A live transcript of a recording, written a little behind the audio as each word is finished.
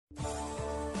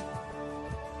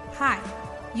Hi,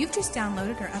 you've just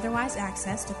downloaded or otherwise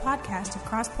accessed a podcast of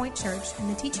Crosspoint Church and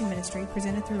the teaching ministry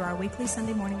presented through our weekly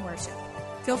Sunday morning worship.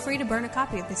 Feel free to burn a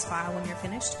copy of this file when you're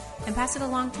finished and pass it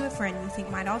along to a friend you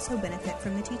think might also benefit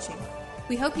from the teaching.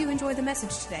 We hope you enjoy the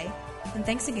message today, and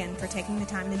thanks again for taking the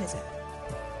time to visit.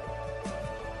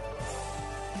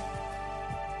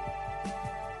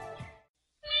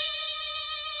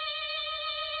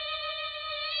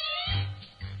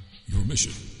 Your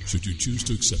mission, should you choose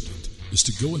to accept it, is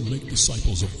to go and make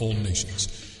disciples of all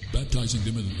nations, baptizing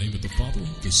them in the name of the Father,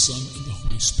 the Son, and the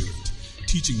Holy Spirit,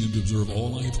 teaching them to observe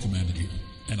all I have commanded you,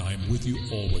 and I am with you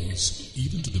always,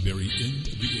 even to the very end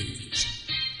of the age.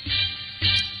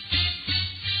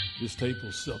 This tape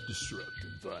will self-destruct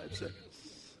in 5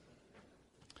 seconds.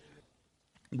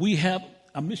 We have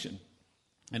a mission,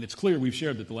 and it's clear we've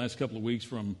shared that the last couple of weeks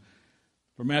from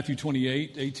Matthew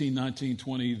 28, 18, 19,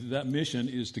 20, that mission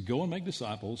is to go and make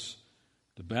disciples,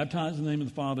 to baptize in the name of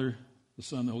the Father, the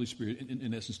Son, and the Holy Spirit,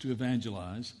 in essence, to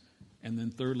evangelize, and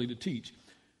then thirdly, to teach.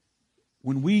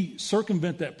 When we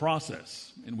circumvent that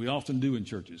process, and we often do in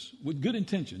churches, with good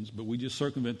intentions, but we just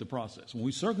circumvent the process. When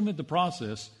we circumvent the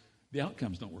process, the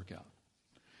outcomes don't work out.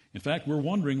 In fact, we're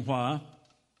wondering why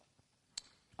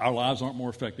our lives aren't more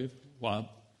effective, why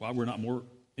we're not more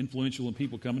influential in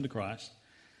people coming to Christ.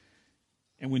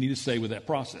 And we need to stay with that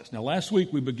process. Now, last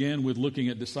week we began with looking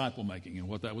at disciple making and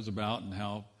what that was about and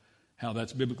how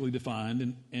that's biblically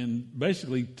defined. And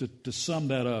basically, to sum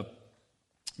that up,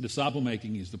 disciple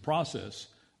making is the process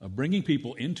of bringing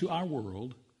people into our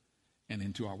world and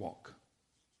into our walk.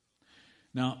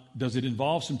 Now, does it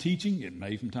involve some teaching? It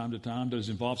may from time to time. Does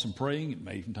it involve some praying? It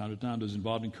may from time to time. Does it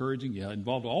involve encouraging? Yeah, it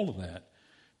involved all of that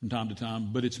from time to time.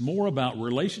 But it's more about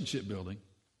relationship building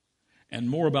and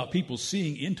more about people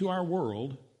seeing into our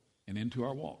world and into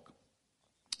our walk.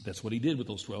 That's what he did with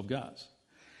those 12 guys.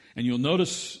 And you'll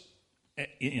notice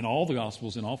in all the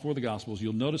Gospels, in all 4 of the Gospels,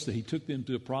 you'll notice that he took them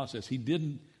through a process. He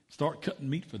didn't start cutting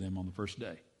meat for them on the first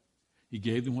day. He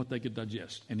gave them what they could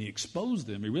digest. And he exposed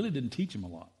them. He really didn't teach them a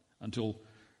lot until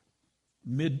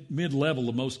mid-level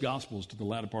of most Gospels to the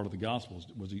latter part of the Gospels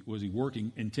was he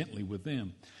working intently with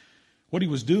them. What he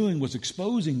was doing was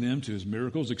exposing them to his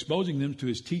miracles, exposing them to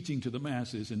his teaching to the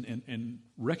masses, and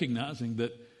recognizing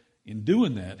that in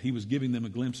doing that, he was giving them a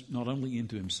glimpse not only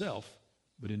into himself,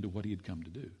 but into what he had come to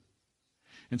do.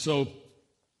 And so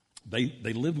they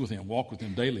lived with him, walked with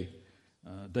him daily,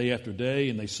 day after day,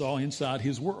 and they saw inside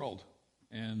his world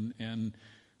and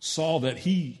saw that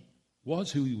he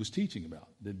was who he was teaching about,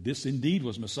 that this indeed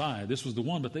was Messiah. This was the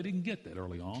one, but they didn't get that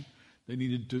early on. They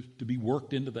needed to be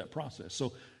worked into that process.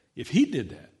 So if he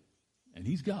did that, and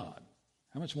he's God,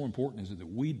 how much more important is it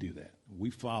that we do that? We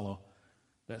follow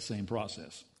that same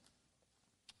process.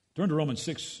 Turn to Romans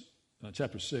 6,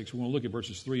 chapter 6. We're going to look at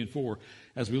verses 3 and 4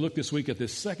 as we look this week at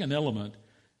this second element,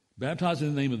 baptized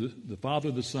in the name of the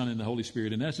Father, the Son, and the Holy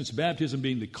Spirit. In essence, baptism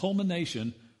being the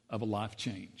culmination of a life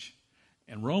change.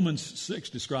 And Romans 6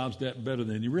 describes that better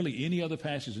than really any other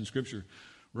passage in Scripture.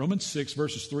 Romans 6,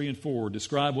 verses 3 and 4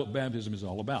 describe what baptism is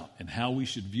all about and how we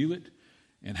should view it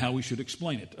and how we should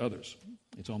explain it to others.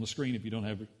 It's on the screen if you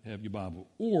don't have your Bible.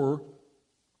 Or,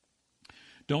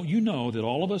 don't you know that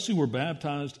all of us who were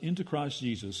baptized into Christ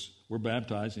Jesus were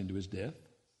baptized into his death?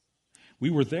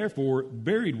 We were therefore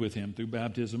buried with him through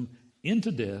baptism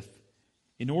into death,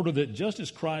 in order that just as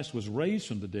Christ was raised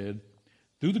from the dead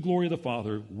through the glory of the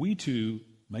Father, we too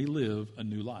may live a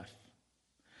new life.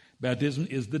 Baptism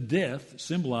is the death,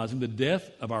 symbolizing the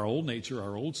death of our old nature,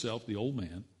 our old self, the old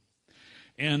man,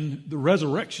 and the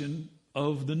resurrection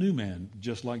of the new man,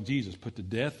 just like Jesus put to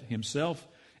death himself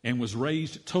and was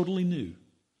raised totally new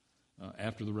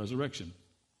after the resurrection.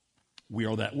 We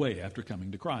are that way after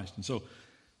coming to Christ. And so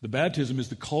the baptism is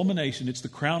the culmination, it's the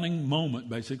crowning moment,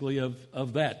 basically,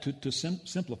 of that, to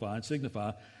simplify and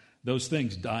signify those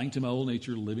things, dying to my old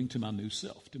nature, living to my new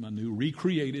self, to my new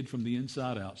recreated from the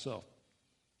inside out self.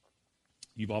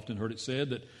 You've often heard it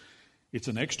said that it's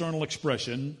an external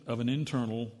expression of an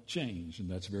internal change,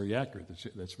 and that's very accurate.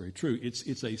 That's very true.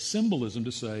 It's a symbolism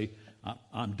to say,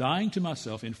 I'm dying to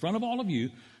myself in front of all of you,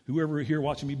 whoever are here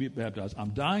watching me be baptized. I'm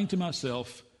dying to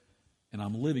myself, and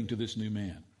I'm living to this new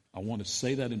man. I want to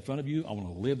say that in front of you. I want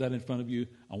to live that in front of you.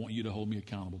 I want you to hold me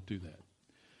accountable to that.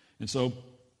 And so,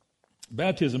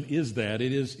 baptism is that.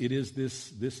 It is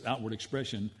this outward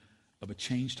expression of a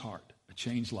changed heart, a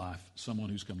changed life, someone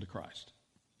who's come to Christ.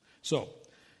 So,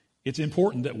 it's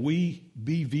important that we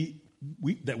be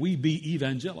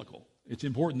evangelical. It's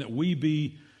important that we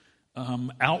be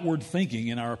outward thinking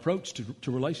in our approach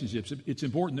to relationships. It's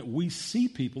important that we see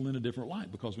people in a different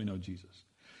light because we know Jesus.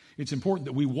 It's important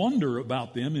that we wonder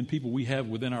about them and people we have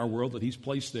within our world that He's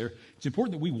placed there. It's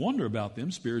important that we wonder about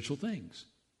them spiritual things.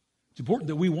 It's important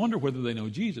that we wonder whether they know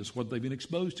Jesus, what they've been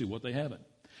exposed to, what they haven't.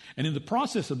 And in the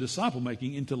process of disciple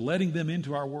making, into letting them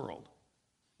into our world,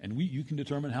 and you can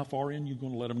determine how far in you're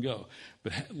going to let them go,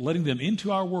 but letting them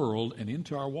into our world and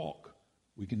into our walk,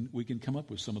 we can come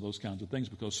up with some of those kinds of things,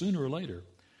 because sooner or later,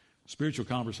 spiritual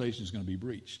conversation is going to be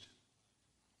breached.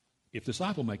 If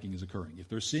disciple making is occurring, if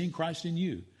they're seeing Christ in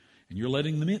you, and you're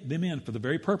letting them in for the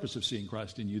very purpose of seeing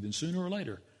Christ in you, then sooner or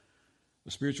later,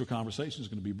 the spiritual conversation is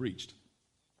going to be breached.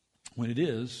 When it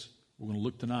is, we're going to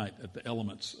look tonight at the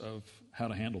elements of how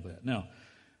to handle that. Now,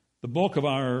 the bulk of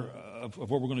of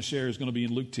what we're going to share is going to be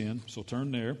in Luke 10, so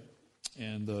turn there.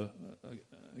 And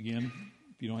again,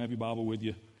 if you don't have your Bible with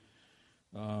you,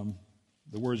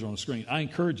 the words are on the screen. I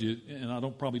encourage you, and I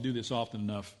don't probably do this often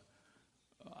enough,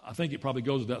 I think it probably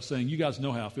goes without saying, you guys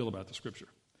know how I feel about the Scripture,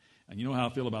 and you know how I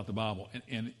feel about the Bible.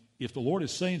 And if the Lord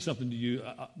is saying something to you,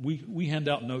 we hand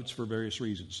out notes for various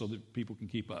reasons so that people can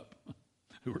keep up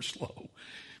who are slow.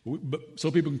 But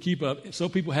so people can keep up, so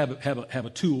people have a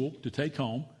tool to take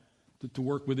home, to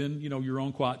work within your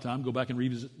own quiet time, go back and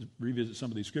revisit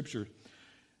some of these scriptures.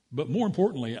 But more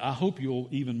importantly, I hope you'll,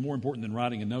 even more important than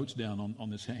writing a notes down on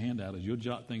this handout, is you'll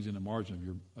jot things in the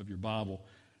margin of your Bible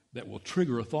that will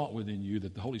trigger a thought within you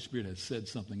that the Holy Spirit has said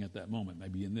something at that moment,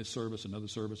 maybe in this service, another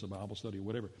service, a Bible study, or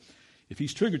whatever. If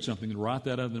He's triggered something, then write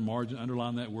that out in the margin,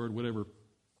 underline that word, whatever.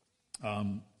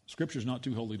 Scripture's not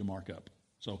too holy to mark up.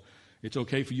 So it's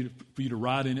okay for you to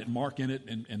write in it, mark in it,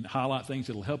 and highlight things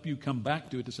that'll help you come back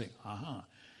to it to say,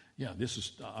 yeah,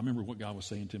 I remember what God was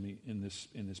saying to me in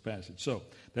this passage. So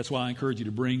that's why I encourage you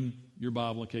to bring your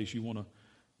Bible in case you want to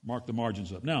mark the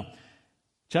margins up. Now,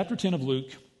 chapter 10 of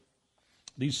Luke,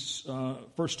 these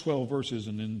first 12 verses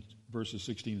and then verses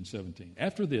 16 and 17.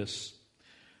 After this,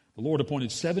 the Lord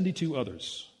appointed 72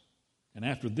 others. And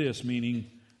after this, meaning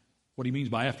what He means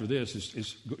by after this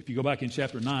is if you go back in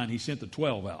chapter 9, He sent the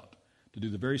 12 out to do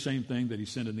the very same thing that He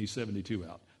sent in these 72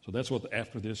 out. So that's what the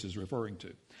after this is referring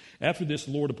to. After this,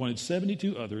 the Lord appointed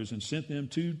 72 others and sent them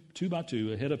two by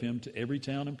two ahead of Him to every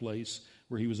town and place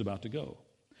where He was about to go.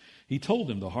 He told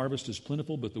them, the harvest is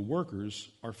plentiful, but the workers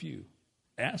are few.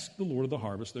 Ask the Lord of the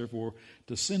harvest, therefore,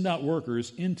 to send out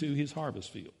workers into His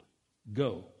harvest field.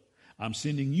 Go. I'm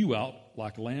sending you out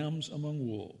like lambs among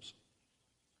wolves.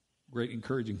 Great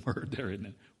encouraging word there, isn't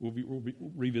it? We'll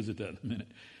revisit that in a minute.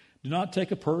 Do not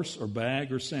take a purse or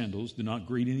bag or sandals. Do not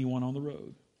greet anyone on the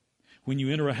road. When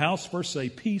you enter a house, first say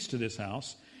peace to this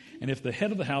house. And if the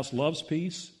head of the house loves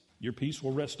peace, your peace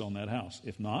will rest on that house.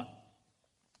 If not,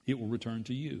 it will return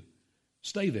to you.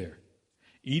 Stay there,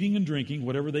 eating and drinking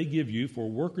whatever they give you, for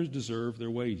workers deserve their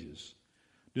wages.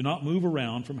 Do not move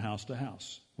around from house to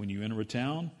house. When you enter a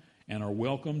town and are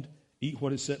welcomed, eat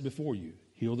what is set before you.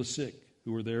 Heal the sick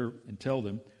who are there and tell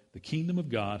them, the kingdom of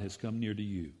God has come near to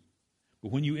you.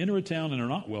 But when you enter a town and are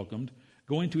not welcomed,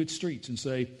 go into its streets and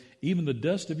say, even the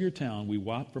dust of your town we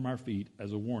wipe from our feet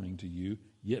as a warning to you,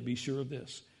 yet be sure of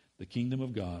this, the kingdom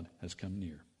of God has come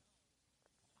near.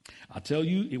 I tell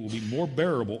you, it will be more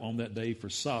bearable on that day for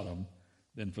Sodom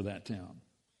than for that town.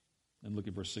 And look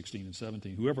at verse 16 and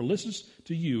 17. Whoever listens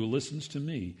to you listens to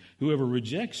me. Whoever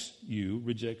rejects you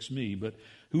rejects me. But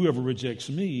whoever rejects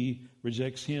me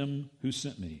rejects him who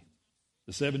sent me.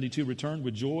 The 72 returned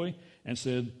with joy and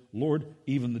said, Lord,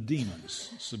 even the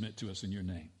demons submit to us in your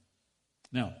name.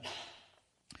 Now,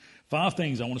 5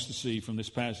 things I want us to see from this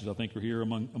passage. I think are here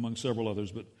among several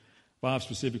others, but 5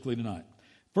 specifically tonight.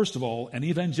 First of all, an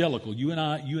evangelical, you and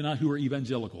I who are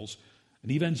evangelicals, an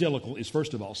evangelical is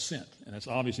first of all sent, and that's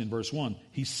obvious in verse 1.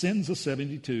 He sends the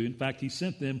 72. In fact, He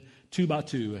sent them 2 by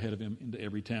 2 ahead of Him into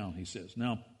every town, He says.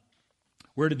 Now,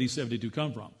 where did these 72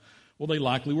 come from? Well, they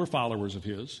likely were followers of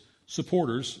His,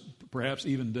 supporters, perhaps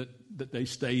even that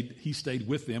He stayed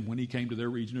with them when He came to their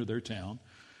region or their town.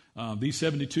 These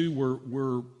 72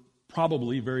 were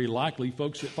probably, very likely,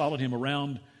 folks that followed Him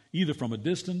around either from a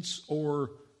distance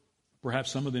or perhaps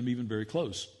some of them even very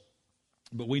close.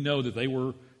 But we know that they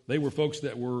were folks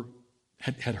that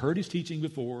had heard His teaching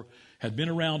before, had been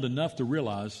around enough to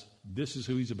realize this is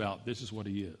who He's about, this is what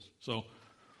He is. So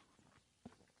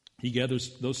He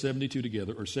gathers those 72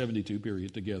 together, or 72,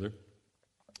 period, together,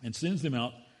 and sends them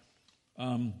out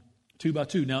 2 by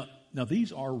 2. Now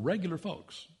these are regular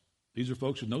folks. These are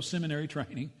folks with no seminary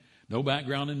training, no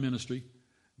background in ministry,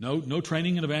 no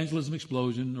training in evangelism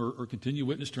explosion or continued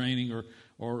witness training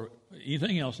or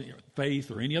anything else,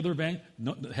 faith or any other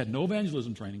had no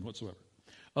evangelism training whatsoever,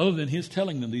 other than His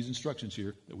telling them these instructions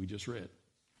here that we just read.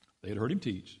 They had heard Him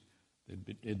teach. They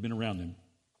had been around Him.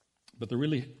 But they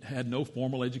really had no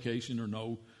formal education or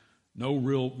no No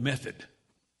real method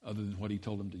other than what he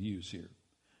told them to use here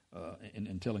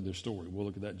in telling their story. We'll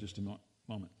look at that in just a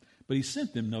moment. But he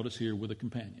sent them, notice here, with a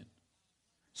companion.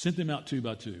 Sent them out 2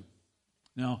 by 2.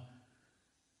 Now,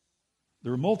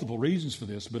 there are multiple reasons for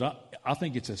this, but I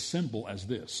think it's as simple as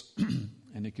this.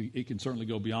 And it can certainly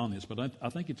go beyond this, but I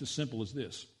think it's as simple as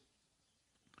this.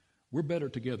 We're better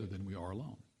together than we are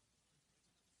alone.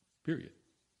 Period.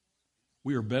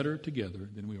 We are better together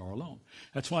than we are alone.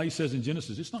 That's why he says in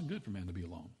Genesis, it's not good for man to be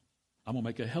alone. I'm going to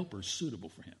make a helper suitable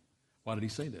for him. Why did he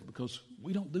say that? Because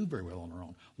we don't do very well on our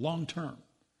own. Long term,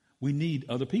 we need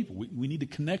other people. We need to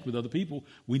connect with other people.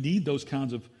 We need those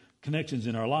kinds of connections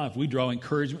in our life. We draw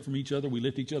encouragement from each other. We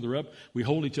lift each other up. We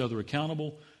hold each other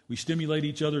accountable. We stimulate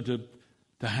each other to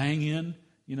hang in,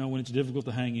 when it's difficult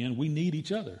to hang in. We need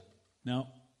each other. Now,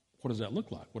 what does that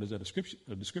look like? What is that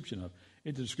a description of?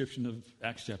 It's a description of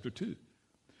Acts chapter 2,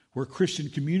 where Christian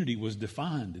community was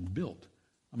defined and built.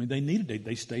 I mean,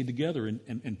 they stayed together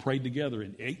and prayed together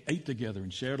and ate together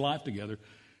and shared life together.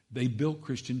 They built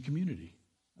Christian community.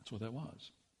 That's what that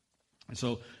was. And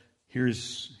so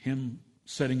here's him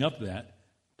setting up that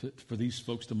for these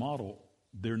folks to model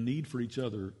their need for each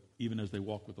other even as they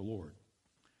walk with the Lord.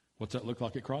 What's that look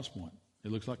like at Crosspoint?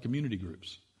 It looks like community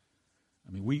groups.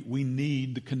 I mean, we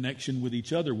need the connection with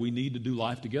each other. We need to do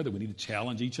life together. We need to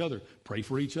challenge each other, pray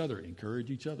for each other, encourage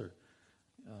each other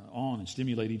on and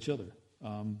stimulate each other.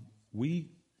 We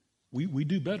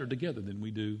do better together than we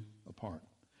do apart.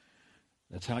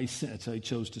 That's how he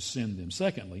chose to send them.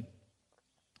 Secondly,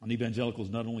 an evangelical is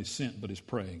not only sent, but is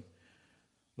praying.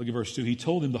 Look at verse 2. He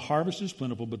told them, the harvest is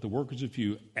plentiful, but the workers are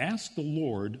few. Ask the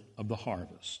Lord of the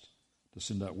harvest to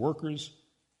send out workers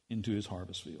into his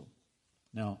harvest field.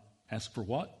 Now, ask for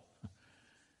what?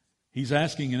 He's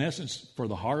asking, in essence, for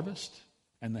the harvest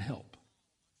and the help.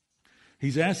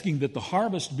 He's asking that the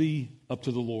harvest be up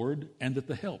to the Lord and that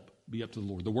the help be up to the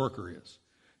Lord. The worker is.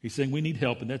 He's saying we need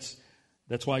help, and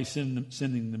that's why he's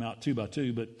sending them out 2 by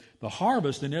 2. But the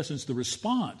harvest, in essence, the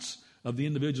response of the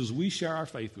individuals we share our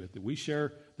faith with, that we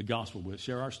share the gospel with,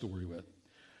 share our story with.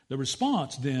 The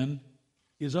response, then,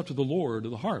 is up to the Lord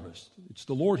of the harvest. It's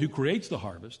the Lord who creates the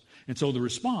harvest, and so the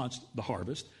response, the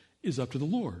harvest, is up to the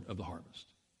Lord of the harvest.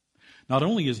 Not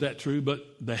only is that true, but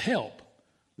the help,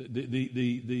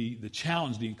 the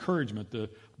challenge, the encouragement,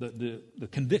 the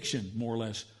conviction, more or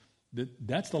less,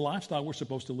 that's the lifestyle we're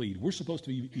supposed to lead. We're supposed to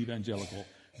be evangelical.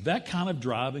 That kind of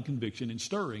drive and conviction and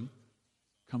stirring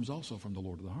comes also from the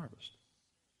Lord of the harvest.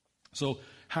 So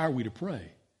how are we to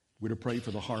pray? We're to pray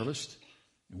for the harvest,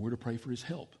 and we're to pray for his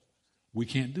help. We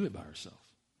can't do it by ourselves.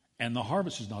 And the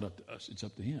harvest is not up to us. It's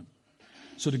up to him.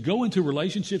 So to go into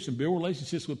relationships and build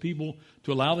relationships with people,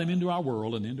 to allow them into our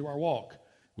world and into our walk,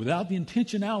 without the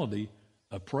intentionality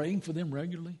of praying for them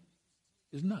regularly,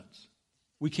 is nuts.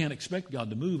 We can't expect God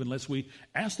to move unless we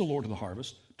ask the Lord of the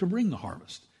harvest to bring the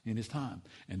harvest in his time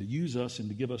and to use us and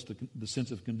to give us the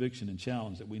sense of conviction and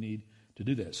challenge that we need to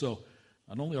do that. So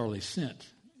not only are they sent,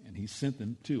 and he sent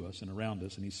them to us and around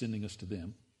us, and he's sending us to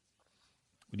them,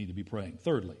 we need to be praying.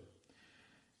 Thirdly,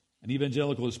 an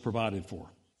evangelical is provided for.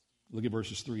 Look at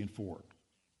verses 3 and 4.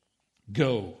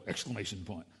 Go! Exclamation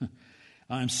point.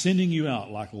 I am sending you out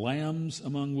like lambs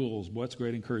among wolves. Boy, that's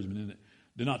great encouragement, isn't it?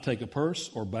 Do not take a purse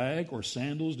or bag or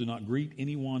sandals. Do not greet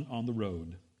anyone on the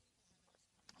road.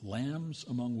 Lambs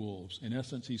among wolves. In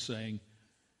essence, he's saying,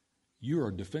 you are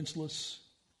defenseless,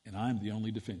 and I'm the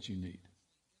only defense you need.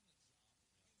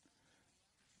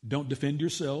 Don't defend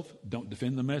yourself. Don't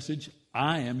defend the message.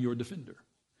 I am your defender.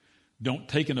 Don't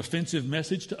take an offensive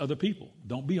message to other people.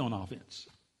 Don't be on offense.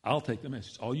 I'll take the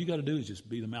message. All you got to do is just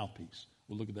be the mouthpiece.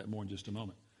 We'll look at that more in just a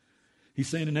moment. He's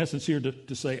saying, in essence, here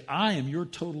to say, I am your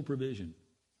total provision.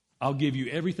 I'll give you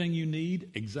everything you need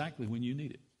exactly when you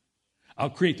need it. I'll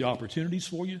create the opportunities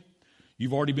for you.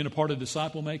 You've already been a part of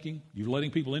disciple making. You're letting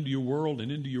people into your world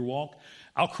and into your walk.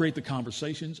 I'll create the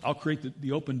conversations. I'll create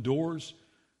the open doors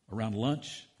around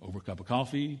lunch, over a cup of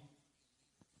coffee,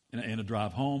 and a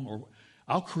drive home. Or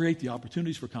I'll create the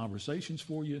opportunities for conversations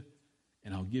for you,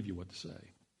 and I'll give you what to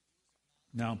say.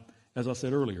 Now, as I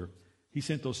said earlier, he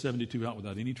sent those 72 out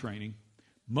without any training.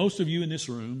 Most of you in this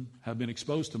room have been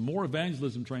exposed to more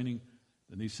evangelism training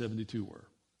than these 72 were.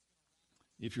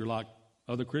 If you're like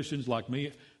other Christians like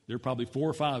me, there are probably 4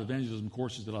 or 5 evangelism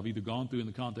courses that I've either gone through in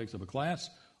the context of a class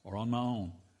or on my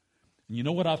own. And you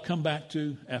know what I've come back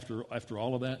to after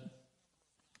all of that?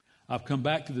 I've come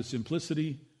back to the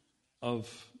simplicity of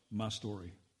my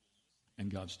story and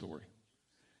God's story.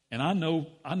 And I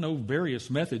know various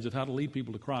methods of how to lead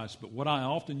people to Christ, but what I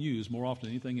often use, more often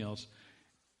than anything else,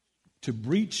 to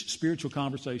breach spiritual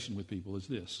conversation with people is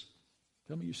this.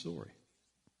 Tell me your story.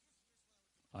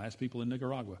 I ask people in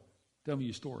Nicaragua, Tell me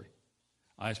your story.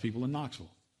 I ask people in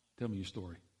Knoxville, tell me your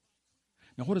story.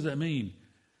 Now, what does that mean?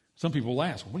 Some people will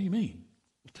ask, what do you mean?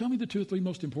 Well, tell me the 2 or 3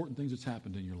 most important things that's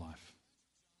happened in your life.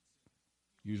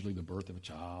 Usually the birth of a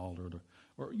child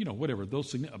or whatever,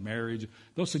 a marriage,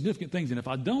 those significant things. And if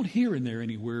I don't hear in there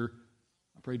anywhere,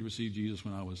 I prayed to receive Jesus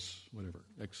when I was,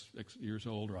 X years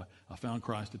old, or I found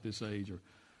Christ at this age,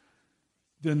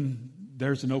 then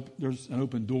there's an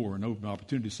open door, an open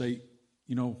opportunity to say,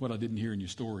 what I didn't hear in your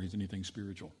story is anything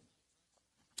spiritual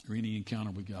or any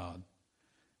encounter with God.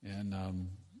 And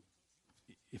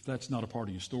if that's not a part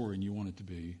of your story and you want it to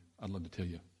be, I'd love to tell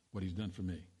you what he's done for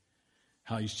me.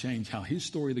 How he's changed, how his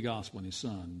story of the gospel and his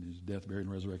son, his death, burial,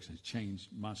 and resurrection has changed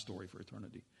my story for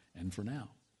eternity and for now.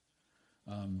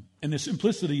 And the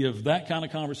simplicity of that kind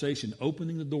of conversation,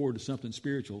 opening the door to something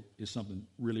spiritual, is something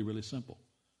really, really simple.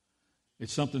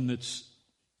 It's something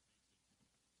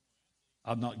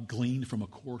I've not gleaned from a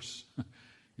course.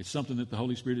 It's something that the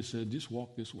Holy Spirit has said, just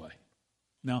walk this way.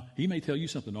 Now, he may tell you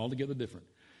something altogether different.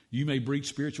 You may breach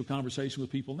spiritual conversation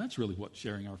with people, and that's really what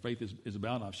sharing our faith is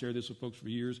about. And I've shared this with folks for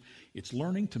years. It's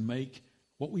learning to make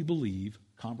what we believe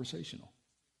conversational.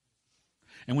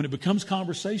 And when it becomes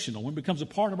conversational, when it becomes a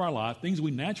part of our life, things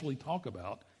we naturally talk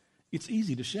about, it's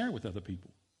easy to share with other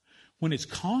people. When it's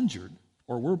conjured,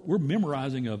 or we're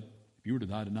memorizing if you were to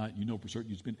die tonight, for certain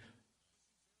you'd spend,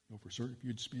 for certain if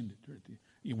you'd spend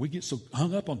it. We get so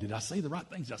hung up on, did I say the right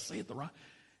things? Did I say it the right?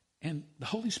 And the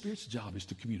Holy Spirit's job is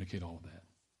to communicate all of that.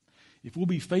 If we'll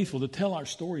be faithful to tell our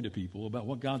story to people about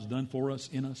what God's done for us,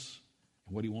 in us,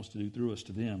 and what he wants to do through us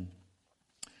to them,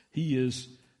 he is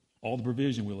all the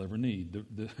provision we'll ever need.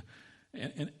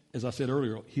 And as I said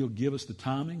earlier, he'll give us the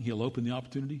timing. He'll open the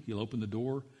opportunity. He'll open the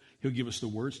door. He'll give us the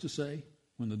words to say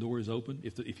when the door is open.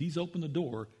 If he's opened the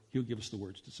door, he'll give us the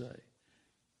words to say.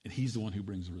 And he's the one who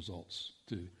brings the results,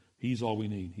 too. He's all we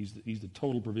need. He's the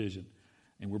total provision,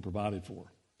 and we're provided for.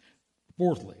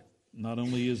 Fourthly, not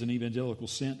only is an evangelical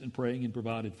sent and praying and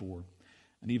provided for,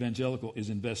 an evangelical is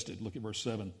invested. Look at verse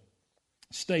 7.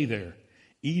 Stay there,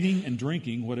 eating and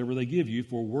drinking whatever they give you,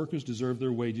 for workers deserve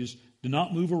their wages. Do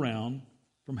not move around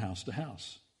from house to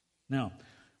house. Now,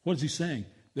 what is he saying?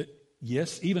 That,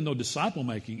 yes, even though disciple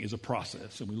making is a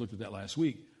process, and we looked at that last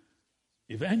week,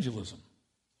 evangelism,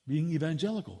 being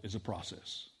evangelical, is a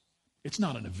process. It's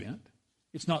not an event.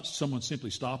 It's not someone simply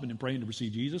stopping and praying to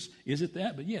receive Jesus. Is it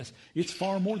that? But yes, it's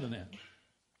far more than that.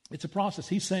 It's a process.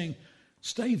 He's saying,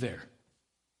 stay there.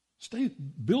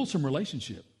 Build some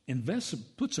relationship.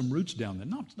 Put some roots down there.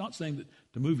 Not saying that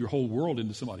to move your whole world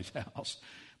into somebody's house,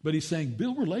 but he's saying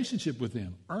build relationship with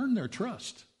them. Earn their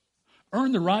trust.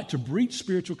 Earn the right to breach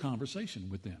spiritual conversation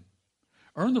with them.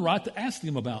 Earn the right to ask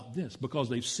them about this because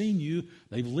they've seen you,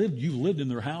 you've lived in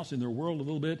their house, in their world a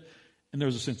little bit, and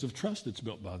there's a sense of trust that's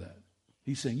built by that.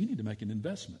 He's saying you need to make an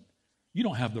investment. You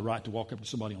don't have the right to walk up to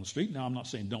somebody on the street. Now, I'm not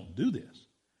saying don't do this.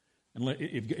 And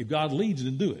if God leads,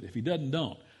 then do it. If he doesn't,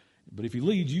 don't. But if he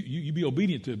leads, you be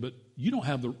obedient to it. But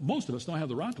most of us don't have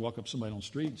the right to walk up to somebody on the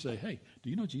street and say, hey, do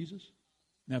you know Jesus?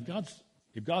 Now,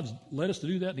 if God's led us to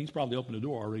do that, he's probably opened the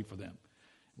door already for them.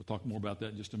 We'll talk more about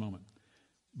that in just a moment.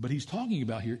 But he's talking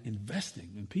about here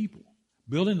investing in people,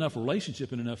 building enough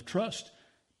relationship and enough trust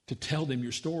to tell them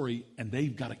your story, and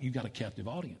you've got a captive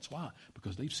audience. Why?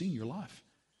 Because they've seen your life.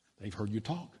 They've heard you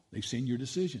talk. They've seen your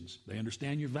decisions. They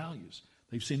understand your values.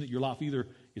 They've seen that your life either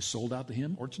is sold out to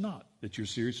him or it's not, that you're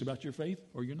serious about your faith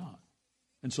or you're not.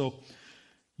 And so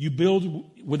you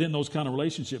build within those kind of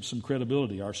relationships some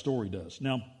credibility. Our story does.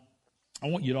 Now, I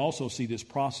want you to also see this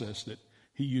process that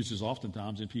he uses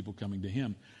oftentimes in people coming to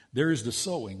him. There is the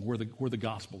sowing where the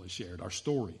gospel is shared. Our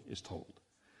story is told.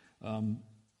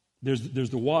 There's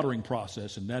the watering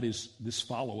process, and that is this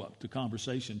follow-up to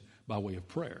conversation by way of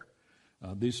prayer.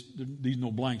 These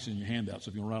no blanks in your handout, so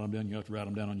if you want to write them down, you have to write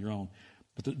them down on your own.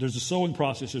 But there's the sowing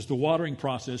process, there's the watering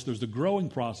process, there's the growing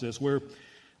process where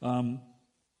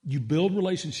you build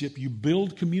relationship, you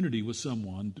build community with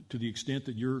someone to the extent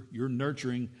that you're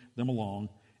nurturing them along,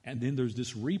 and then there's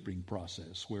this reaping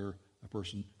process where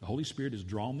the Holy Spirit has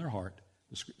drawn their heart,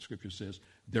 the Scripture says,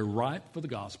 they're ripe for the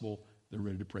gospel, they're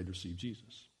ready to pray to receive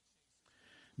Jesus.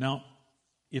 Now,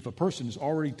 if a person is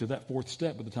already to that fourth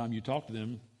step by the time you talk to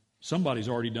them, somebody's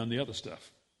already done the other stuff.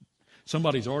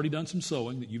 Somebody's already done some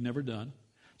sowing that you've never done.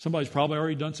 Somebody's probably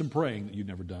already done some praying that you've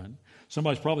never done.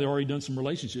 Somebody's probably already done some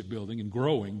relationship building and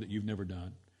growing that you've never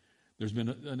done. There's been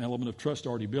an element of trust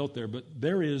already built there, but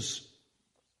there is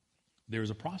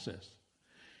a process.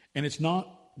 And it's not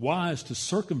wise to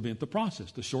circumvent the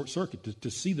process, to short circuit,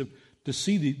 to see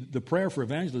the prayer for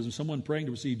evangelism, someone praying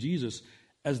to receive Jesus,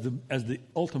 as the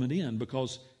ultimate end,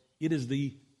 because it is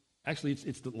the Actually,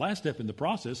 it's the last step in the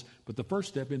process, but the first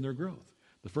step in their growth,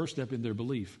 the first step in their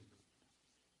belief.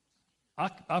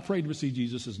 I prayed to receive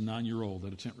Jesus as a 9-year-old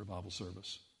at a tent revival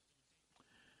service.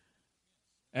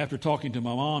 After talking to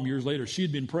my mom years later, she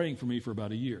had been praying for me for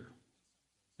about a year.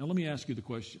 Now, let me ask you the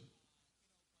question.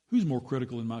 Who's more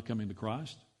critical in my coming to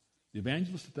Christ? The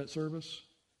evangelist at that service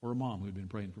or a mom who had been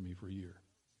praying for me for a year?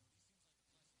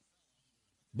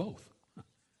 Both.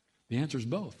 The answer is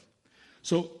both.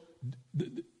 So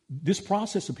this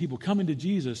process of people coming to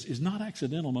Jesus is not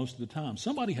accidental most of the time.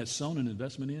 Somebody has sown an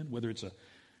investment in, whether it's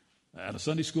at a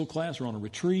Sunday school class or on a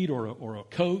retreat or a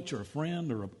coach or a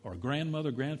friend or a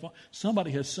grandmother, grandfather.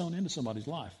 Somebody has sown into somebody's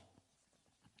life.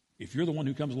 If you're the one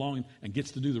who comes along and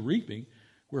gets to do the reaping,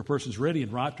 where a person's ready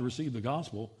and ripe to receive the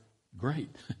gospel,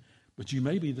 great. But you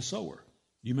may be the sower.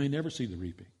 You may never see the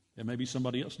reaping. It may be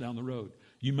somebody else down the road.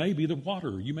 You may be the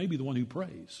waterer. You may be the one who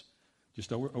prays.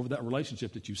 Just over that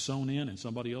relationship that you've sown in and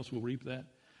somebody else will reap that.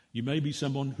 You may be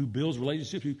someone who builds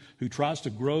relationships, who tries to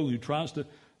grow, who tries to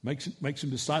make some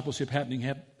discipleship happening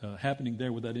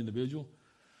there with that individual.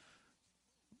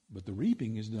 But the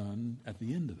reaping is done at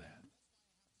the end of that.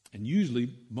 And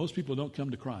usually, most people don't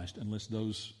come to Christ unless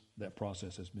that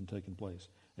process has been taking place.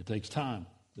 It takes time.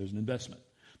 There's an investment.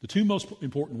 The two most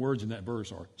important words in that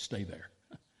verse are, stay there.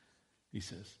 He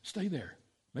says, stay there.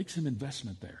 Make some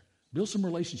investment there. Build some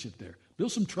relationship there.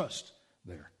 Build some trust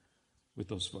there with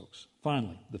those folks.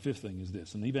 Finally, the fifth thing is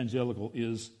this. An evangelical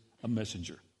is a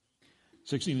messenger.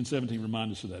 16 and 17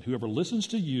 remind us of that. Whoever listens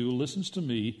to you listens to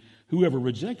me. Whoever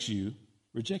rejects you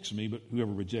rejects me, but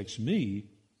whoever rejects me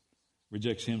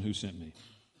rejects him who sent me.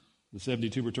 The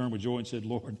 72 returned with joy and said,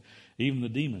 Lord, even the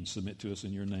demons submit to us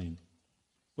in your name.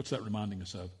 What's that reminding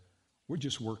us of? We're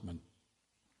just workmen.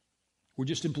 We're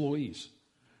just employees.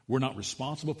 We're not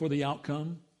responsible for the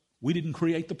outcome. We didn't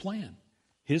create the plan,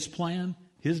 his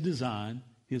design,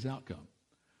 his outcome.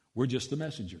 We're just the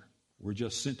messenger. We're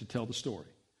just sent to tell the story.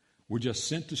 We're just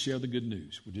sent to share the good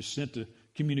news. We're just sent to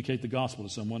communicate the gospel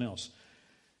to someone else.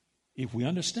 If we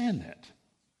understand that,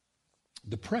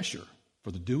 the pressure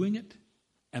for the doing it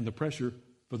and the pressure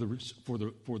for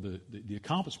the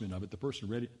accomplishment of it,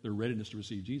 their readiness to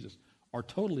receive Jesus, are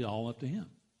totally all up to him.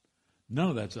 None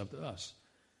of that's up to us.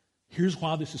 Here's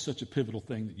why this is such a pivotal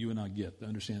thing that you and I get, to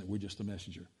understand that we're just the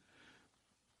messenger.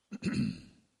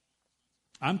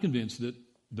 I'm convinced that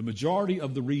the majority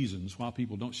of the reasons why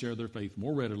people don't share their faith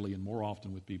more readily and more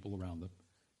often with people around them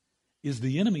is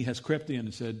the enemy has crept in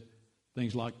and said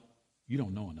things like, you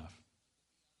don't know enough.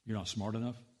 You're not smart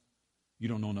enough. You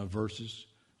don't know enough verses.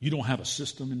 You don't have a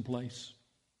system in place.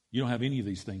 You don't have any of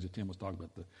these things that Tim was talking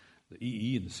about, the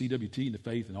EE and the CWT and the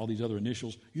faith and all these other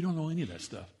initials. You don't know any of that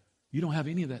stuff. You don't have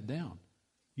any of that down.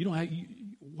 You don't have.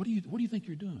 What do you think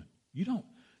you're doing? You don't.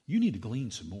 You need to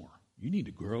glean some more. You need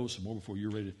to grow some more before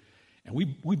you're ready to. And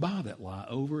we buy that lie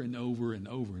over and over and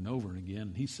over and over and again.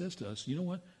 And he says to us, you know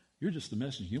what? You're just the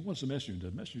messenger. You know what's the messenger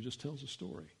does? The messenger just tells a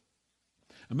story.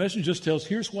 A messenger just tells,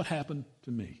 here's what happened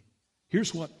to me.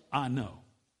 Here's what I know.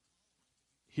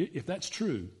 If that's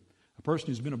true, a person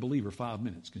who's been a believer 5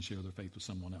 minutes can share their faith with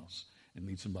someone else and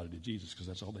lead somebody to Jesus, because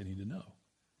that's all they need to know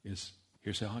is,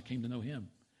 here's how I came to know him.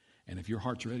 And if your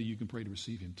heart's ready, you can pray to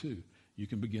receive him too. You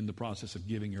can begin the process of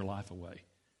giving your life away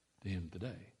to him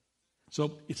today.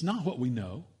 So it's not what we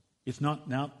know. It's not,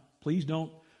 now, please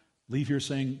don't leave here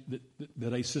saying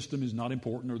that a system is not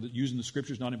important or that using the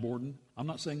scripture is not important. I'm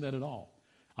not saying that at all.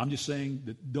 I'm just saying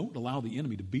that don't allow the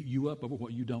enemy to beat you up over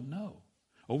what you don't know,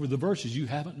 over the verses you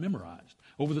haven't memorized,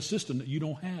 over the system that you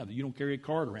don't have, that you don't carry a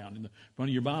card around in the front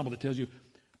of your Bible that tells you.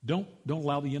 Don't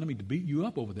allow the enemy to beat you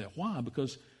up over that. Why?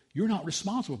 Because you're not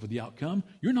responsible for the outcome.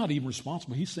 You're not even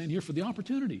responsible, he's saying here, for the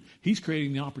opportunity. He's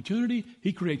creating the opportunity.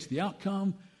 He creates the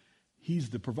outcome. He's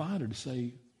the provider to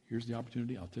say, here's the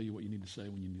opportunity. I'll tell you what you need to say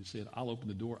when you need to say it. I'll open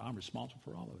the door. I'm responsible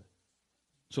for all of it.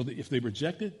 So that if they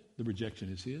reject it, the rejection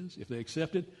is his. If they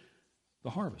accept it,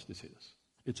 the harvest is his.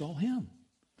 It's all him.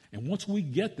 And once we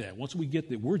get that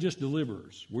we're just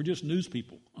deliverers, we're just news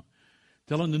people,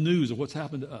 telling the news of what's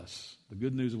happened to us, the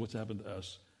good news of what's happened to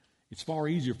us, it's far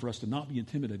easier for us to not be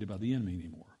intimidated by the enemy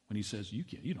anymore. When he says, you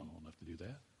don't know enough to do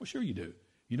that. Well, sure you do.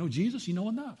 You know Jesus, you know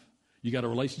enough. You got a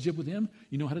relationship with him,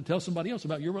 you know how to tell somebody else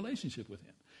about your relationship with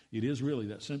him. It is really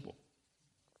that simple.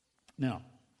 Now,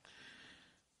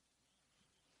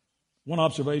 one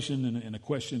observation and a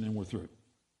question, and we're through.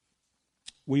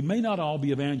 We may not all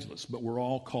be evangelists, but we're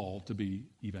all called to be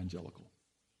evangelical.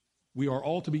 We are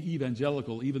all to be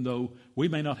evangelical, even though we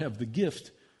may not have the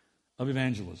gift of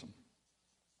evangelism.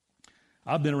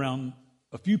 I've been around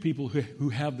a few people who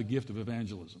have the gift of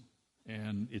evangelism,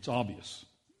 and it's obvious.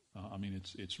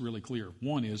 It's really clear.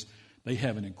 One is They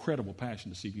have an incredible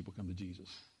passion to see people come to Jesus.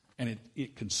 And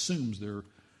it consumes their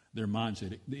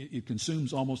mindset. It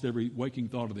consumes almost every waking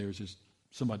thought of theirs is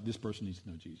this person needs to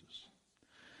know Jesus.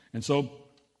 And so,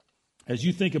 as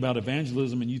you think about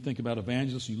evangelism and you think about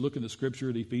evangelists, you look in the scripture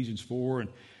at Ephesians 4,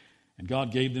 and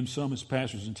God gave them some as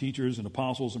pastors and teachers and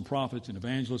apostles and prophets and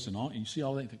evangelists and all. And you see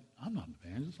all that and think, I'm not an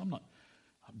evangelist.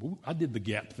 I did the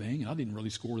gap thing. I didn't really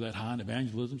score that high in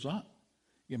evangelism. So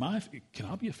can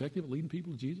I be effective at leading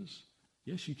people to Jesus?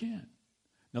 Yes, you can.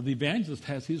 Now, the evangelist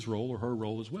has his role or her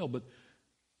role as well, but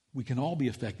we can all be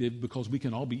effective because we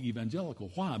can all be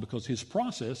evangelical. Why? Because his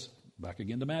process, back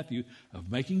again to Matthew,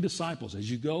 of making disciples. As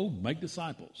you go, make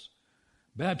disciples.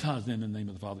 Baptize them in the name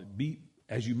of the Father.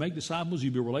 As you make disciples,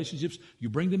 you build relationships, you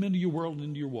bring them into your world and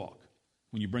into your walk.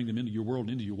 When you bring them into your world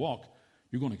and into your walk,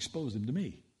 you're going to expose them to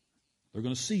me. They're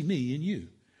going to see me in you.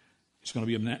 It's going to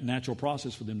be a natural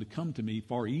process for them to come to me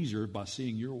far easier by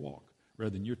seeing your walk,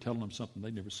 rather than you're telling them something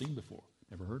they've never seen before,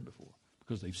 never heard before,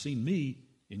 because they've seen me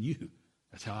in you.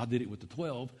 That's how I did it with the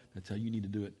 12. That's how you need to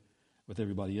do it with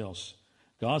everybody else.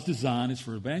 God's design is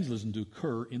for evangelism to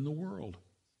occur in the world,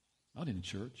 not in the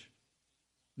church.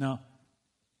 Now,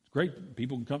 it's great.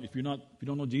 People can come. If you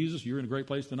don't know Jesus, you're in a great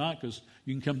place tonight because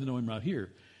you can come to know him right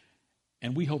here.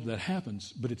 And we hope that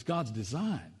happens, but it's God's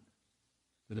design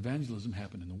that evangelism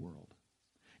happen in the world.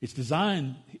 It's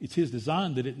his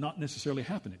design that it not necessarily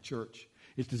happen at church.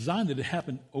 It's designed that it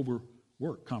happen over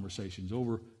work conversations,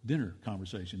 over dinner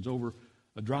conversations, over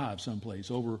a drive someplace,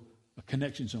 over a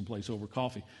connection someplace, over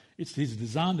coffee. It's his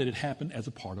design that it happen as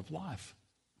a part of life,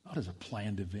 not as a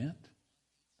planned event.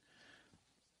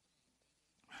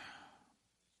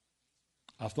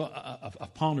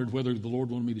 I've pondered whether the Lord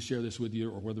wanted me to share this with you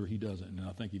or whether he doesn't, and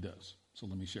I think he does. So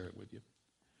let me share it with you.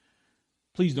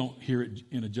 Please don't hear it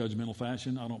in a judgmental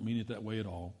fashion. I don't mean it that way at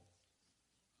all.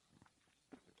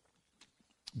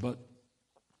 But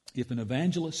if an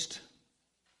evangelist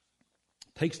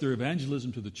takes their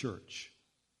evangelism to the church,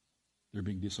 they're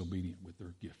being disobedient with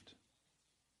their gift.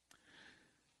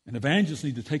 An evangelist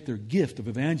needs to take their gift of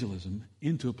evangelism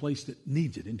into a place that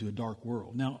needs it, into a dark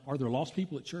world. Now, are there lost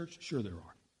people at church? Sure there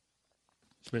are,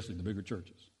 especially in the bigger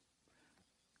churches.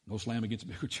 No slam against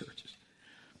bigger churches.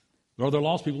 But are there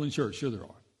lost people in church? Sure there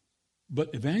are.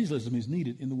 But evangelism is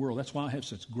needed in the world. That's why I have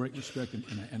such great respect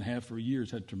and have for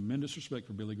years had tremendous respect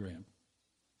for Billy Graham.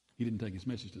 He didn't take his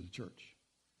message to the church.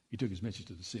 He took his message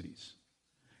to the cities.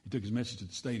 He took his message to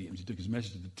the stadiums. He took his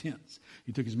message to the tents.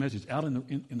 He took his message out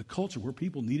in the culture where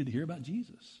people needed to hear about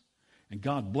Jesus. And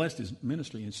God blessed his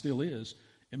ministry and still is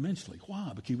immensely.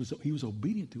 Why? Because he was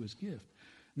obedient to his gift.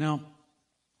 Now,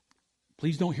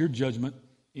 please don't hear judgment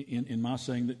in my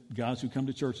saying that guys who come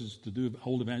to churches to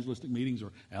hold evangelistic meetings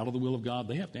are out of the will of God.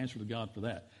 They have to answer to God for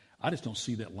that. I just don't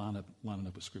see that lining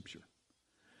up with Scripture.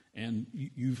 And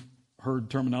you've heard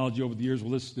terminology over the years,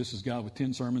 well, this is God with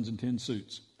 10 sermons and 10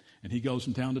 suits. And he goes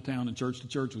from town to town and church to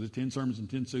church with his 10 sermons and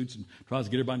 10 suits and tries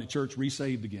to get everybody in the church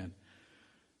resaved again.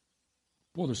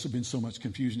 Boy, there's been so much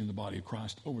confusion in the body of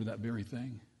Christ over that very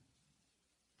thing.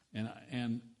 And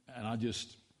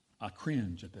I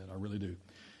cringe at that. I really do.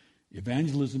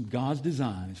 Evangelism, God's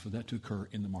design is for that to occur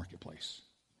in the marketplace,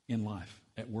 in life,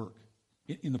 at work,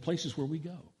 in the places where we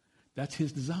go. That's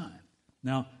his design.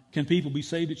 Now, can people be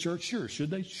saved at church? Sure.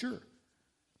 Should they? Sure.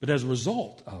 But as a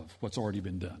result of what's already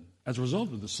been done, as a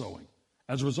result of the sowing,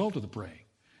 as a result of the praying,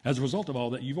 as a result of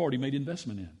all that you've already made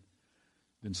investment in,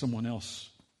 then someone else,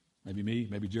 maybe me,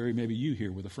 maybe Jerry, maybe you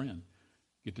here with a friend,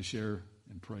 get to share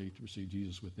and pray to receive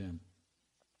Jesus with them.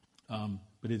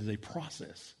 But it is a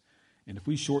process. And if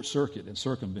we short circuit and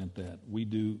circumvent that, we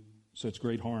do such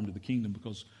great harm to the kingdom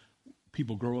because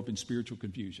people grow up in spiritual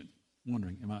confusion,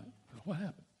 wondering, what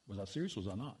happened? Was I serious? Was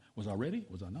I not? Was I ready?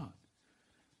 Was I not?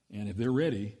 And if they're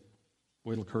ready,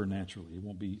 well, it'll occur naturally. It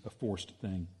won't be a forced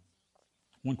thing.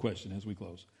 One question as we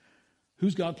close.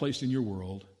 Who's God placed in your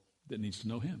world that needs to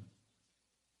know him?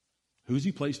 Who's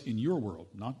he placed in your world,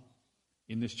 not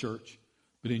in this church,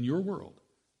 but in your world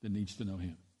that needs to know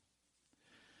him?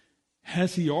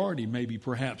 Has he already maybe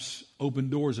perhaps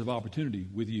opened doors of opportunity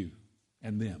with you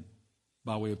and them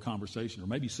by way of conversation, or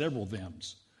maybe several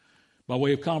thems by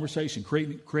way of conversation,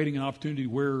 creating an opportunity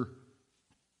where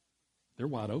they're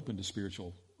wide open to a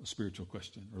spiritual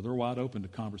question, or they're wide open to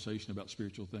conversation about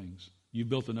spiritual things. You've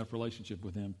built enough relationship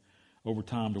with them over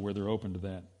time to where they're open to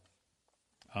that.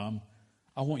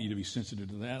 I want you to be sensitive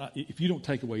to that. If you don't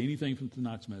take away anything from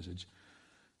tonight's message,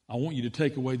 I want you to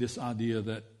take away this idea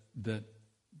that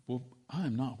well, I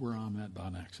am not where I'm at by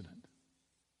an accident.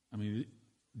 I mean,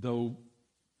 though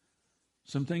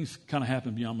some things kind of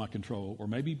happen beyond my control, or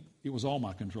maybe it was all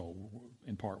my control,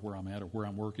 in part where I'm at or where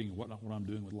I'm working or what I'm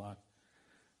doing with life.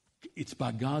 It's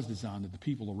by God's design that the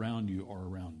people around you are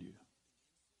around you.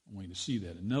 I want you to see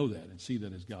that and know that and see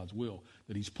that as God's will,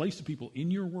 that He's placed the people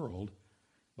in your world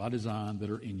by design that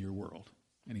are in your world.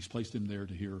 And He's placed them there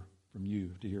to hear from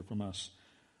you, to hear from us.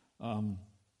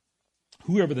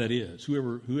 Whoever that is,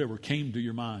 whoever came to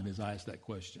your mind as I asked that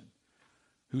question,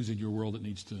 who's in your world that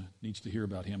needs to hear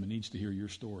about Him and needs to hear your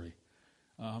story?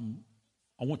 I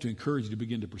want to encourage you to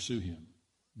begin to pursue Him,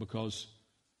 because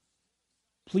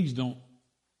please don't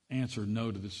answer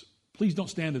no to this. Please don't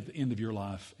stand at the end of your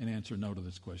life and answer no to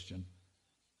this question.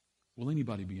 Will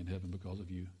anybody be in heaven because of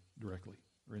you, directly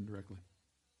or indirectly?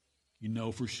 You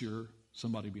know for sure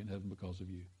somebody will be in heaven because of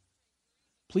you.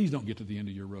 Please don't get to the end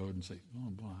of your road and say, oh,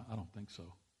 boy, I don't think so.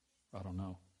 I don't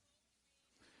know.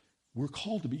 We're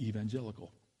called to be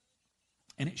evangelical.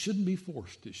 And it shouldn't be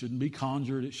forced. It shouldn't be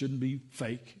conjured. It shouldn't be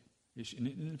fake.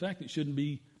 In fact, it shouldn't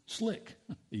be slick,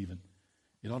 even.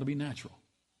 It ought to be natural.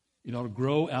 It ought to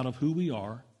grow out of who we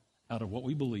are, out of what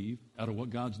we believe, out of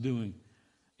what God's doing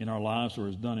in our lives or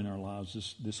has done in our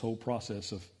lives. This whole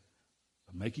process of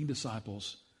making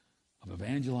disciples, of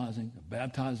evangelizing, of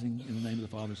baptizing in the name of the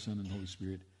Father, Son, and Holy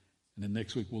Spirit. And then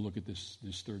next week we'll look at this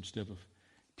third step of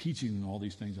teaching them all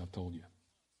these things I've told you,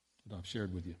 that I've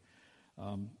shared with you.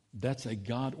 That's a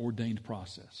God-ordained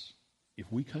process.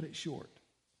 If we cut it short,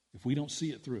 if we don't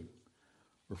see it through,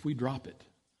 or if we drop it,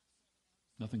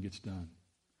 nothing gets done.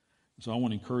 So I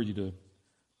want to encourage you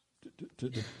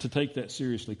to take that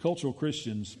seriously. Cultural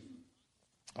Christians,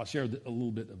 I'll share a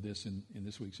little bit of this in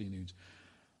this week's E-News.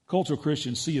 Cultural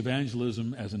Christians see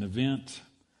evangelism as an event,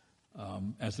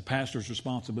 as the pastor's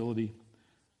responsibility,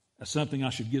 as something I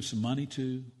should give some money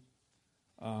to.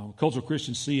 Cultural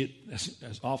Christians see it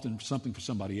as often something for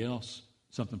somebody else,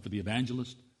 something for the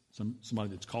evangelist, somebody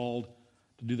that's called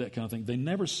to do that kind of thing. They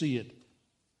never see it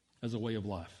as a way of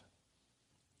life.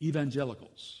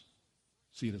 Evangelicals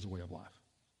see it as a way of life.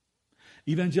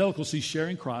 Evangelicals see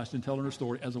sharing Christ and telling their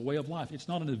story as a way of life. It's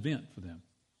not an event for them.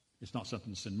 It's not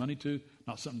something to send money to,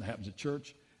 not something that happens at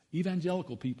church.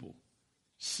 Evangelical people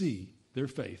see their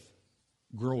faith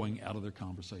growing out of their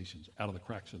conversations, out of the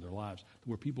cracks of their lives,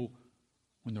 where people,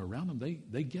 when they're around them,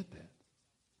 they get that.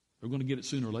 They're going to get it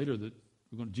sooner or later that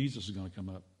Jesus is going to come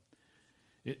up.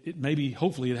 It maybe,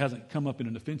 hopefully, it hasn't come up in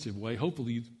an offensive way.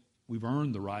 Hopefully, we've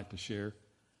earned the right to share,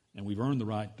 and we've earned the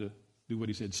right to do what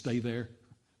he said: stay there,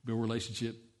 build a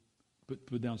relationship,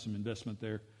 put down some investment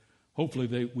there.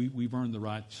 Hopefully, we've earned the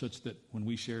right such that when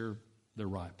we share, they're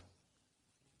ripe.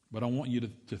 But I want you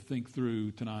to think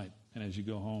through tonight, and as you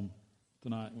go home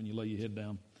tonight, when you lay your head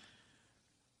down,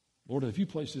 Lord, have you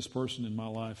placed this person in my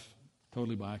life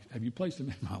totally by accident? Have you placed them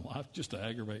in my life just to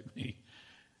aggravate me,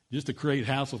 just to create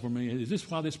hassle for me? Is this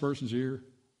why this person's here?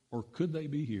 Or could they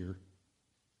be here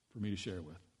for me to share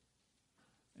with?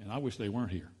 And I wish they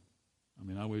weren't here. I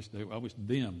mean, I wish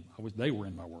they were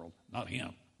in my world, not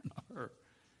him, not her.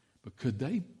 But could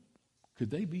they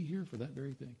be here for that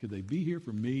very thing? Could they be here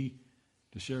for me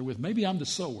to share with? Maybe I'm the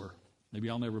sower. Maybe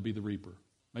I'll never be the reaper.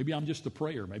 Maybe I'm just the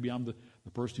prayer. Maybe I'm the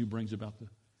person who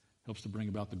helps to bring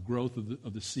about the growth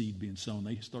of the seed being sown.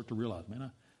 They start to realize,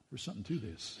 man, there's something to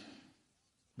this.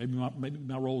 Maybe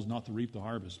my role is not to reap the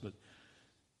harvest, but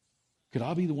could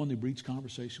I be the one who breeds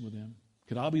conversation with them?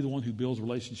 Could I be the one who builds a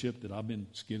relationship that I've been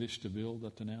skittish to build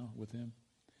up to now with them?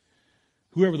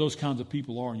 Whoever those kinds of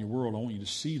people are in your world, I want you to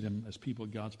see them as people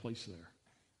that God's placed there.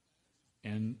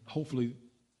 And hopefully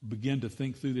begin to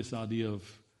think through this idea of,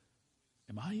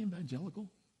 am I evangelical?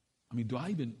 I mean,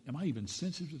 am I even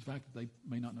sensitive to the fact that they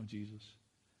may not know Jesus?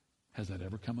 Has that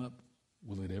ever come up?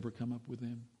 Will it ever come up with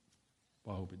them?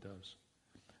 Well, I hope it does.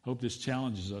 I hope this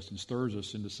challenges us and stirs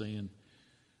us into saying,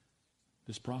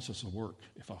 this process will work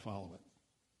if I follow it.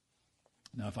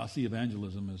 Now, if I see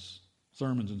evangelism as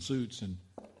sermons and suits and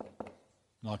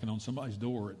knocking on somebody's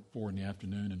door at 4 in the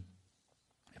afternoon, and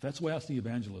if that's the way I see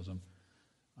evangelism,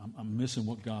 I'm missing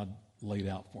what God laid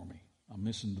out for me. I'm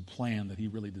missing the plan that he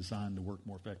really designed to work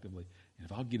more effectively. And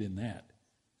if I'll get in that,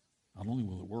 not only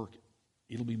will it work,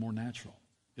 it'll be more natural.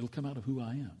 It'll come out of who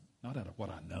I am, not out of what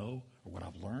I know or what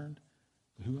I've learned,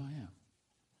 but who I am.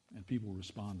 And people will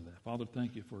respond to that. Father,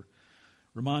 thank you for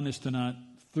reminding us tonight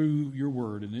through your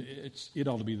word, and it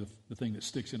ought to be the thing that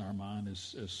sticks in our mind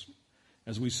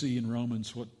as we see in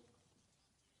Romans what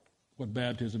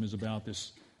baptism is about,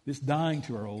 this dying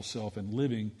to our old self and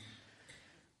living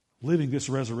this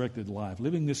resurrected life,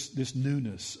 living this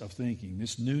newness of thinking,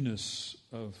 this newness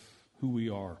of who we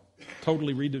are,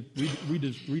 totally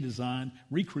redesigned,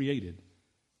 recreated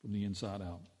from the inside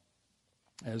out.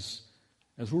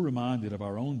 As we're reminded of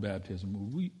our own baptism,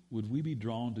 would we be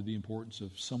drawn to the importance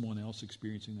of someone else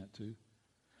experiencing that too?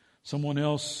 Someone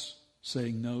else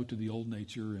saying no to the old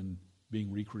nature and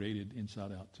being recreated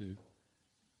inside out too.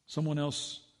 Someone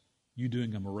else, you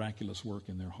doing a miraculous work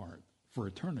in their heart for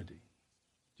eternity,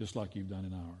 just like you've done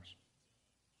in ours.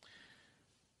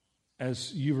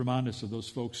 As you remind us of those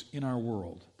folks in our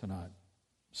world tonight,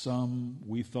 some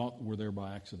we thought were there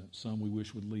by accident, some we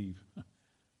wish would leave,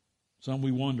 some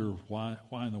we wonder why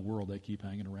in the world they keep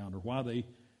hanging around, or why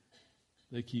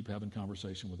they keep having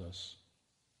conversation with us.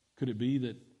 Could it be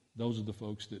that those are the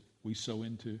folks that we sow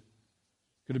into?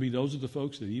 Could it be those are the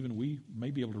folks that even we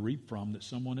may be able to reap from, that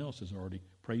someone else has already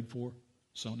prayed for,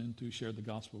 sown into, shared the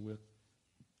gospel with?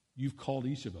 You've called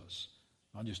each of us,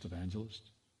 not just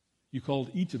evangelists. You called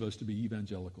each of us to be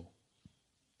evangelical.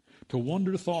 To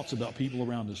wonder thoughts about people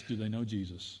around us. Do they know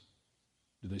Jesus?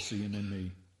 Do they see him in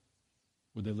me?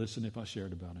 Would they listen if I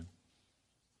shared about him?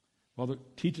 Father,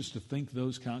 teach us to think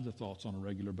those kinds of thoughts on a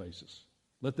regular basis.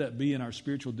 Let that be in our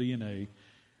spiritual DNA,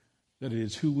 that it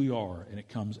is who we are and it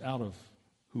comes out of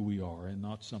who we are, and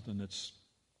not something that's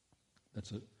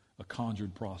a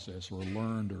conjured process or a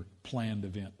learned or planned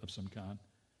event of some kind.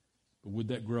 But would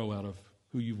that grow out of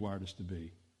who you've wired us to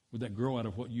be? Would that grow out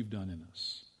of what you've done in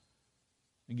us?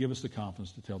 And give us the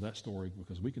confidence to tell that story,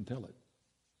 because we can tell it.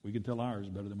 We can tell ours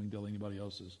better than we can tell anybody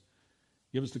else's.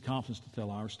 Give us the confidence to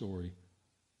tell our story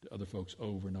to other folks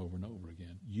over and over and over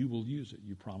again. You will use it.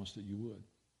 You promised that you would.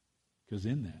 Because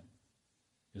in that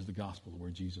is the gospel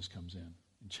where Jesus comes in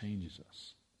and changes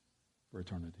us for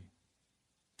eternity.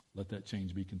 Let that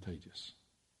change be contagious.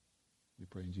 We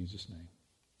pray in Jesus' name.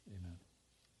 Amen.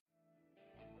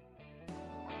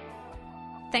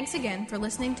 Thanks again for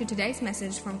listening to today's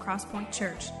message from Crosspoint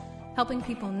Church, helping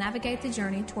people navigate the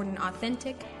journey toward an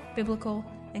authentic, biblical,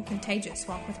 and contagious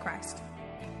walk with Christ.